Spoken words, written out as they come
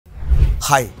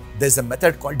Hi, there's a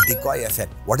method called Decoy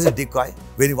Effect. What is a decoy?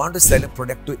 When you want to sell a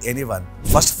product to anyone,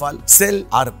 first of all, sell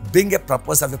or bring a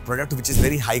purpose of a product which is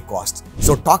very high cost.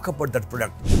 So talk about that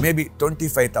product, maybe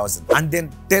 25,000, and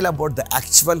then tell about the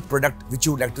actual product which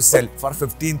you would like to sell for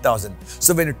 15,000.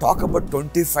 So when you talk about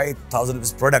 25,000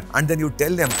 rupees product and then you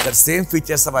tell them the same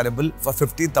features available for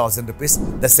 15,000 rupees,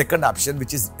 the second option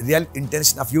which is real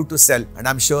intention of you to sell, and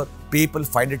I'm sure people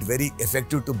find it very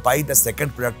effective to buy the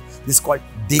second product. This is called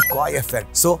Decoy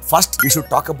Effect. So first you should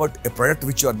talk about a product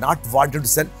which you are not wanting to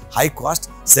sell, high cost.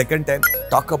 Second time,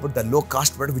 talk about the low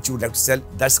cost product which you would like to sell.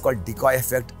 That's called Decoy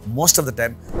Effect. Most of the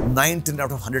time, 9, 10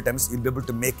 out of 100 times, you'll be able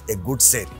to make a good sale.